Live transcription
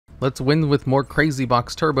Let's win with more Crazy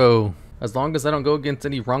Box Turbo. As long as I don't go against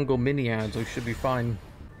any Rongo mini ads, we should be fine.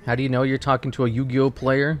 How do you know you're talking to a Yu-Gi-Oh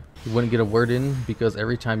player? You wouldn't get a word in because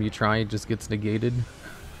every time you try, it just gets negated.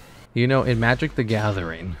 You know, in Magic the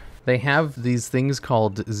Gathering, they have these things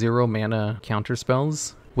called 0 mana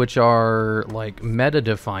counterspells, which are like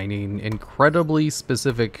meta-defining, incredibly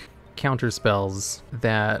specific counterspells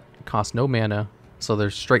that cost no mana, so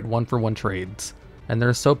they're straight 1-for-1 trades. And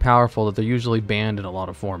they're so powerful that they're usually banned in a lot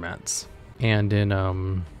of formats. And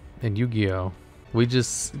in Yu-Gi-Oh, we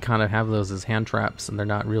just kind of have those as hand traps, and they're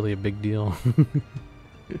not really a big deal.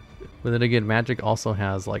 But then again, Magic also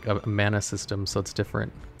has like a mana system, so it's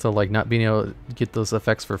different. So like not being able to get those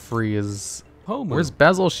effects for free is... Where's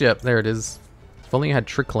Basilship? There it is. If only I had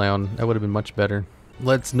Trick Clown, that would have been much better.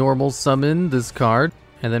 Let's normal summon this card,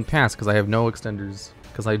 and then pass, because I have no extenders.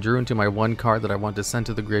 Because I drew into my one card that I want to send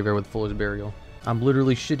to the graveyard with Foolish Burial. I'm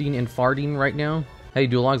literally shitting and farting right now. Hey,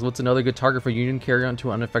 TheDuelLogs, what's another good target for Union Carry-On to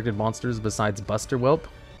unaffected monsters besides Buster Whelp?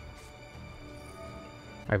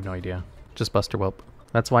 I have no idea. Just Buster Whelp.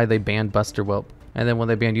 That's why they banned Buster Whelp. And then when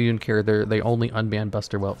they banned Union Carry, they only unbanned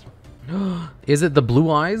Buster Whelp. Is it the Blue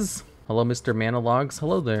Eyes? Hello, Mr. Manalogs.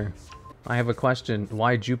 Hello there. I have a question.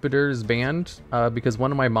 Why Jupiter is banned? Because one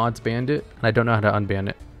of my mods banned it, and I don't know how to unban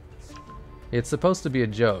it. It's supposed to be a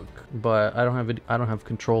joke, but I don't have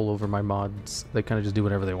control over my mods. They kind of just do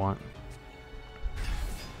whatever they want.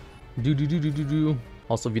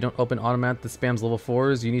 Also, if you don't open automat that spams level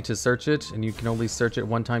 4s, you need to search it, and you can only search it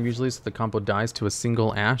one time usually, so the combo dies to a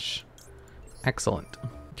single ash. Excellent.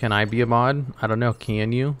 Can I be a mod? I don't know.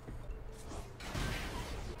 Can you?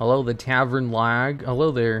 Hello, the Tavern Lag.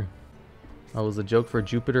 Hello there. Oh, was the joke for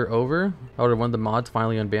Jupiter over? Oh, did one of the mods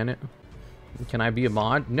finally unban it? Can I be a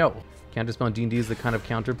mod? No. Counterspell D&D is the kind of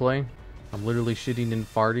counterplay. I'm literally shitting and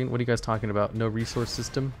farting. What are you guys talking about? No resource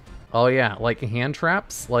system? Oh yeah, like hand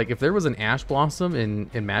traps. Like if there was an Ash Blossom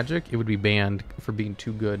in Magic, it would be banned for being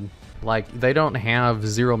too good. Like they don't have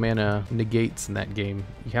 0 mana negates in that game.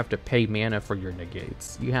 You have to pay mana for your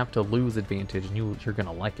negates. You have to lose advantage and you're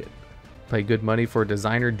gonna like it. Pay good money for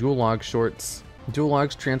designer DuelLogs shorts.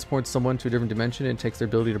 DuelLogs transports someone to a different dimension and takes their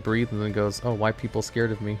ability to breathe and then goes, oh, why people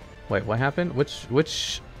scared of me? Wait, what happened? Which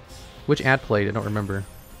ad played? I don't remember.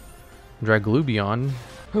 Draglubion.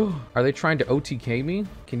 Are they trying to OTK me?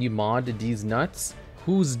 Can you mod D's Nuts?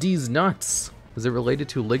 Who's D's Nuts? Is it related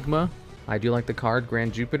to Ligma? I do like the card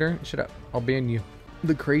Grand Jupiter. Shut up. I'll ban you.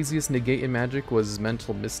 The craziest negate in Magic was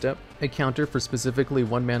Mental Misstep, a counter for specifically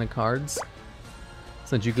 1 mana cards.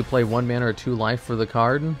 Since you could play 1 mana or 2 life for the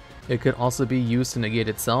card, it could also be used to negate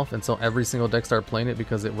itself, and so every single deck started playing it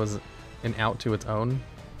because it was an out to its own.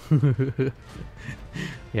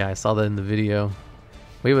 Yeah, I saw that in the video.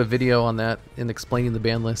 We have a video on that in explaining the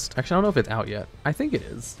ban list. Actually, I don't know if it's out yet. I think it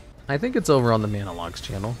is. I think it's over on the Manalogs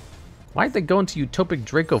channel. Why'd they go into Utopic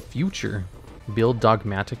Draco Future? Build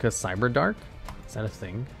Dogmatica Cyberdark? Is that a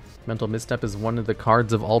thing? Mental Misstep is one of the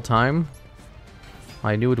cards of all time?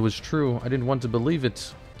 I knew it was true. I didn't want to believe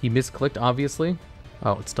it. He misclicked, obviously.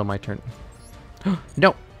 Oh, it's still my turn.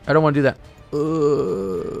 No! I don't want to do that.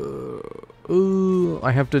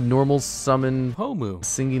 I have to normal summon Homu.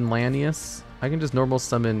 Singing Lanius. I can just normal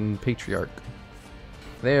summon Patriarch.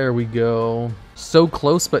 There we go. So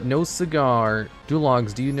close, but no cigar.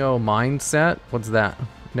 DuelLogs, do you know Mindset? What's that?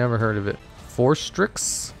 Never heard of it.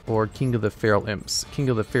 Forstrix or King of the Feral Imps? King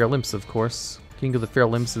of the Feral Imps, of course. King of the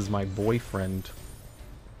Feral Imps is my boyfriend.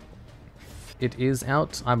 It is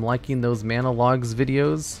out. I'm liking those Manalogs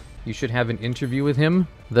videos. You should have an interview with him.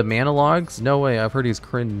 The Manalogs? No way, I've heard he's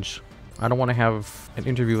cringe. I don't want to have an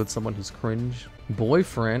interview with someone who's cringe.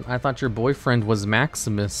 Boyfriend? I thought your boyfriend was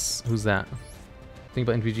Maximus. Who's that? Think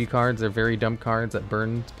about MTG cards. They're very dumb cards that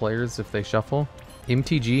burn players if they shuffle.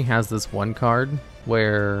 MTG has this one card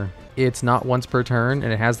where it's not once per turn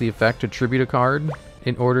and it has the effect to tribute a card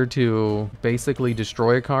in order to basically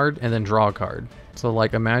destroy a card and then draw a card. So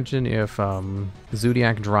like imagine if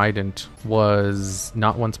Zodiac Drident was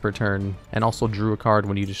not once per turn and also drew a card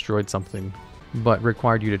when you destroyed something, but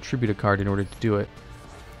required you to tribute a card in order to do it.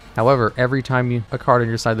 However, every time a card on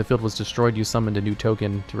your side of the field was destroyed, you summoned a new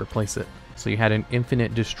token to replace it. So you had an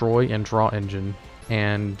infinite destroy and draw engine.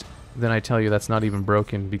 And then I tell you that's not even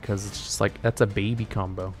broken because it's just like, that's a baby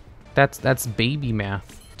combo. That's baby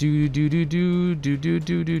math. Do do do do do do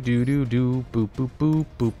do do do do do boop boop boop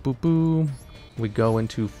boop boop boop. We go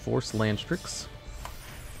into Force Landstrix.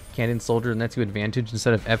 Cannon Soldier nets you advantage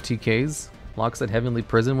instead of FTKs. Locke said Heavenly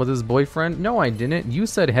Prison was his boyfriend. No, I didn't. You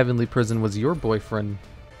said Heavenly Prison was your boyfriend.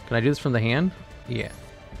 Can I do this from the hand? Yeah.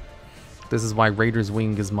 This is why Raider's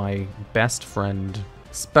Wing is my best friend.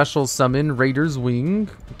 Special summon Raider's Wing,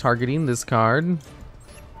 targeting this card.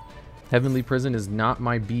 Heavenly Prison is not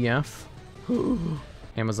my BF.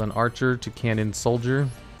 Amazon Archer to Cannon Soldier.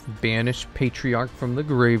 Banish Patriarch from the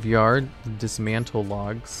graveyard. Dismantle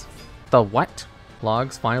Logs. The what?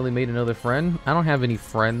 Logs finally made another friend. I don't have any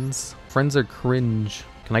friends. Friends are cringe.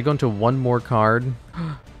 Can I go into one more card?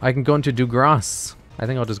 I can go into Dugras. I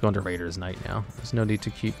think I'll just go into Raiders Night now. There's no need to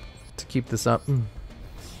keep this up.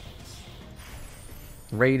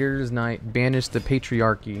 Raiders Night. Banish the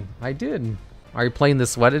Patriarchy. I did. Are you playing the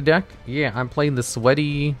sweated deck? Yeah, I'm playing the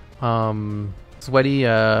sweaty Crazy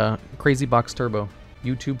Box Turbo.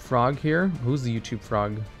 YouTube Frog here. Who's the YouTube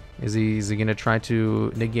Frog? Is he gonna try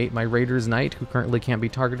to negate my Raiders Knight, who currently can't be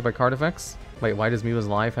targeted by card effects? Wait, why does Miwa's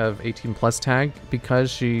Live have 18+ tag? Because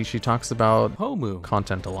she talks about Homu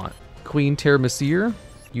content a lot. Queen Terramasier.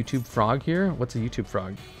 YouTube Frog here. What's a YouTube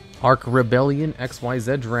Frog? Arc Rebellion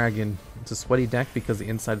XYZ Dragon. It's a sweaty deck because the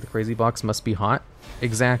inside of the Crazy Box must be hot.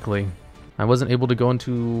 Exactly. I wasn't able to go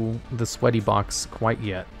into the sweaty box quite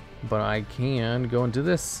yet, but I can go into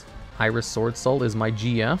this. Iris Sword Soul is my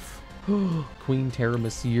GF. Queen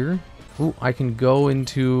Terramasier. Ooh, I can go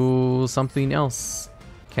into something else.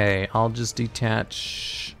 Okay, I'll just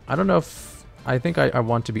detach. I don't know if... I think I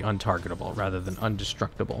want to be untargetable rather than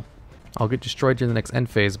undestructible. I'll get destroyed during the next end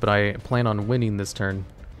phase, but I plan on winning this turn.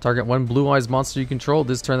 Target one Blue Eyes monster you control.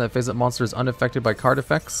 This turn, that face-up monster is unaffected by card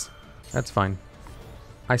effects. That's fine.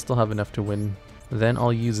 I still have enough to win. Then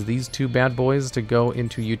I'll use these two bad boys to go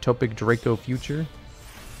into Utopic Draco Future.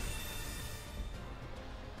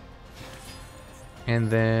 And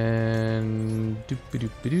then...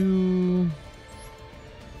 doop-a-doop-a-doo.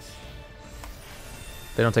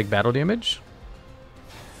 They don't take battle damage?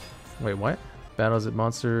 Wait, what? Battles at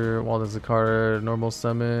monster while there's a card, normal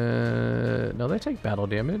summon... No, they take battle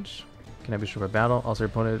damage. Can I be sure of a battle? Also, your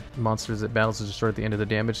opponent monsters at battles is destroyed at the end of the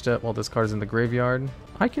damage step while this card is in the graveyard.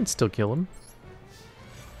 I can still kill him.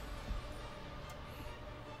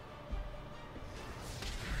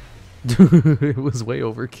 It was way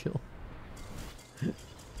overkill.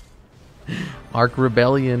 Arc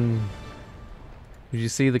Rebellion. Did you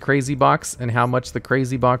see the Crazy Box and how much the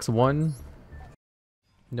Crazy Box won?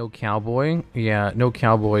 No Cowboy. Yeah, no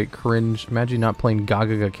Cowboy. Cringe. Imagine not playing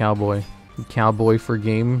Gaga Cowboy. Cowboy for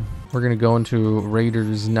game. We're gonna go into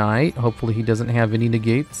Raiders Night. Hopefully he doesn't have any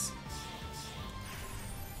negates.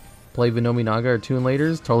 Play Venomi Naga or Toon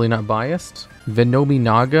Laters. Totally not biased. Venomi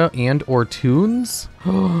Naga and or Toons?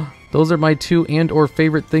 Those are my two and or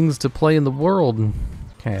favorite things to play in the world.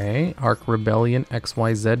 Okay, Arc Rebellion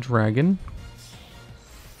XYZ Dragon.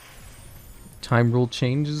 Time rule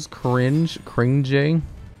changes. Cringe. Cringe.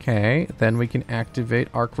 Okay, then we can activate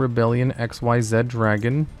Arc Rebellion XYZ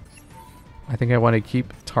Dragon. I think I want to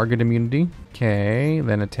keep target immunity. Okay,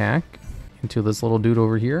 then attack into this little dude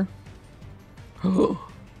over here.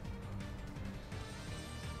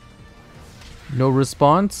 No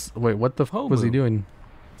response? Wait, what the fuck was he doing?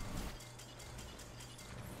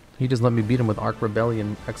 He just let me beat him with Arc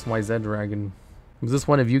Rebellion XYZ Dragon. Was this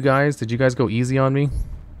one of you guys? Did you guys go easy on me?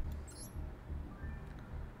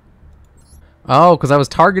 Oh, because I was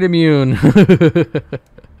target immune.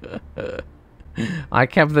 I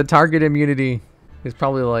kept the target immunity. He was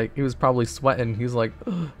probably sweating. He was like,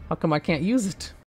 how come I can't use it?